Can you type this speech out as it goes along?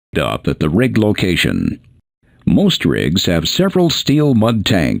up at the rig location. Most rigs have several steel mud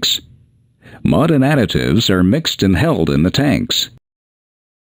tanks. Mud and additives are mixed and held in the tanks.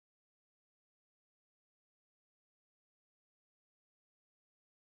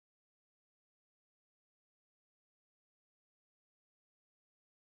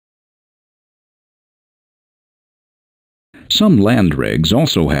 Some land rigs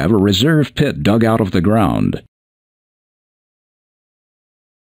also have a reserve pit dug out of the ground.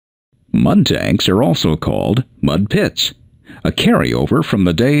 Mud tanks are also called mud pits, a carryover from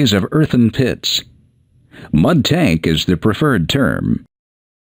the days of earthen pits. Mud tank is the preferred term.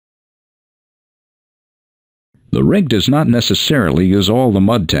 The rig does not necessarily use all the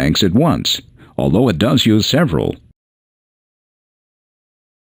mud tanks at once, although it does use several.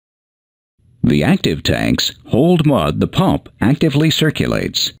 The active tanks hold mud the pump actively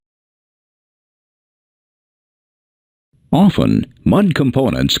circulates. Often, mud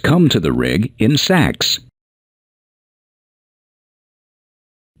components come to the rig in sacks.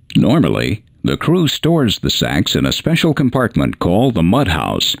 Normally, the crew stores the sacks in a special compartment called the mud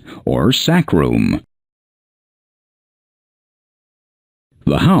house or sack room.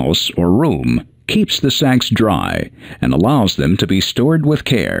 The house or room keeps the sacks dry and allows them to be stored with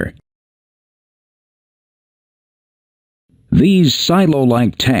care. These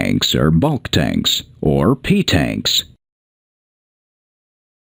silo-like tanks are bulk tanks, or P-tanks.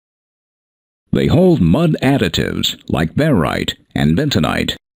 They hold mud additives like barite and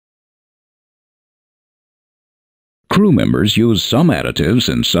bentonite. Crew members use some additives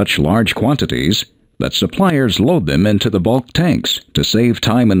in such large quantities that suppliers load them into the bulk tanks to save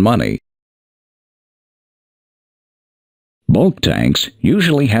time and money. Bulk tanks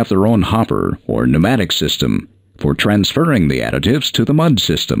usually have their own hopper or pneumatic system for transferring the additives to the mud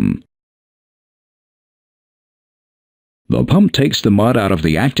system. The pump takes the mud out of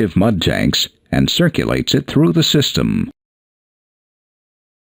the active mud tanks and circulates it through the system.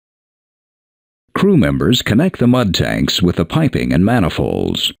 Crew members connect the mud tanks with the piping and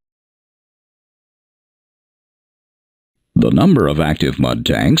manifolds. The number of active mud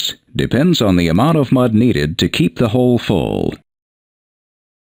tanks depends on the amount of mud needed to keep the hole full,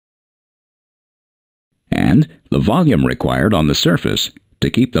 and the volume required on the surface to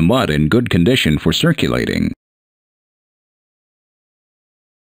keep the mud in good condition for circulating.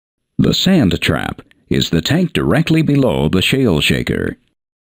 The sand trap is the tank directly below the shale shaker.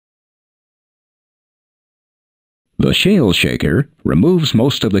 The shale shaker removes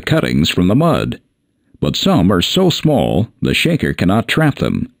most of the cuttings from the mud, but some are so small the shaker cannot trap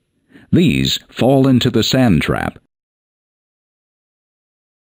them. These fall into the sand trap.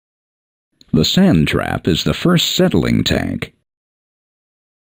 The sand trap is the first settling tank.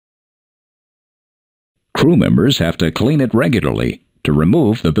 Crew members have to clean it regularly to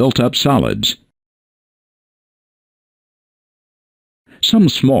remove the built-up solids. Some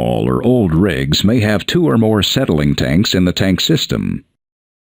small or old rigs may have 2 or more settling tanks in the tank system.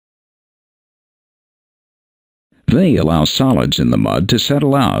 They allow solids in the mud to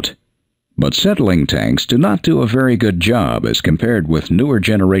settle out, but settling tanks do not do a very good job as compared with newer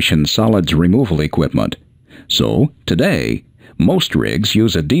generation solids removal equipment. So, today, most rigs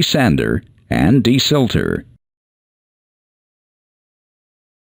use a desander and desilter.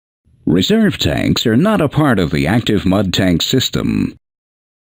 Reserve tanks are not a part of the active mud tank system.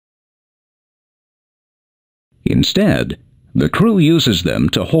 Instead, the crew uses them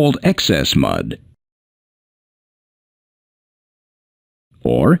to hold excess mud.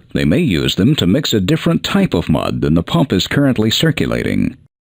 Or they may use them to mix a different type of mud than the pump is currently circulating.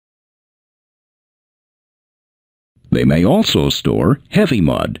 They may also store heavy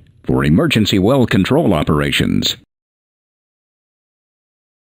mud for emergency well control operations.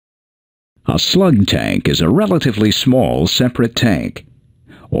 A slug tank is a relatively small separate tank,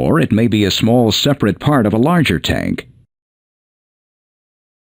 or it may be a small separate part of a larger tank.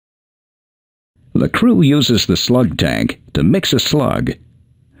 The crew uses the slug tank to mix a slug.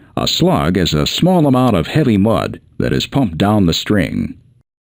 A slug is a small amount of heavy mud that is pumped down the string.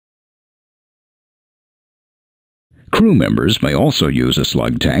 Crew members may also use a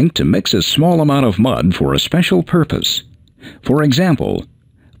slug tank to mix a small amount of mud for a special purpose. For example,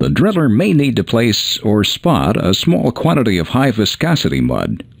 the driller may need to place or spot a small quantity of high viscosity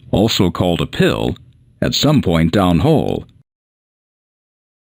mud, also called a pill, at some point downhole.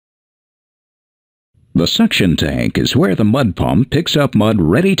 The suction tank is where the mud pump picks up mud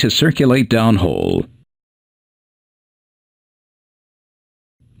ready to circulate downhole.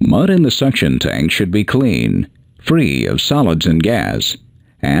 Mud in the suction tank should be clean, free of solids and gas,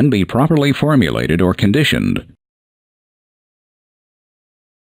 and be properly formulated or conditioned.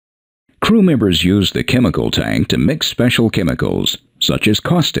 Crew members use the chemical tank to mix special chemicals, such as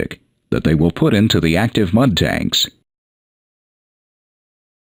caustic, that they will put into the active mud tanks.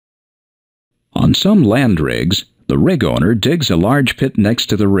 On some land rigs, the rig owner digs a large pit next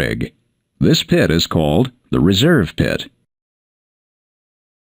to the rig. This pit is called the reserve pit.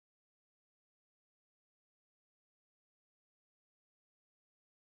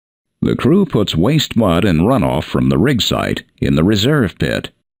 The crew puts waste mud and runoff from the rig site in the reserve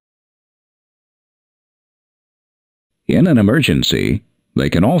pit. In an emergency, they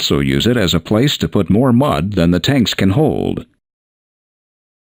can also use it as a place to put more mud than the tanks can hold.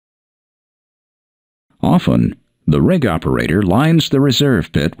 Often, the rig operator lines the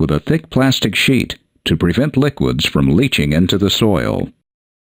reserve pit with a thick plastic sheet to prevent liquids from leaching into the soil.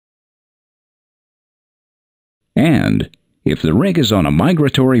 And, if the rig is on a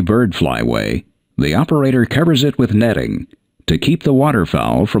migratory bird flyway, the operator covers it with netting to keep the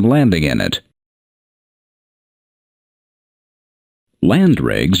waterfowl from landing in it. Land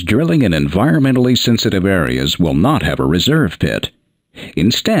rigs drilling in environmentally sensitive areas will not have a reserve pit.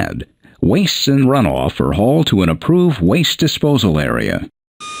 Instead, wastes and runoff are hauled to an approved waste disposal area.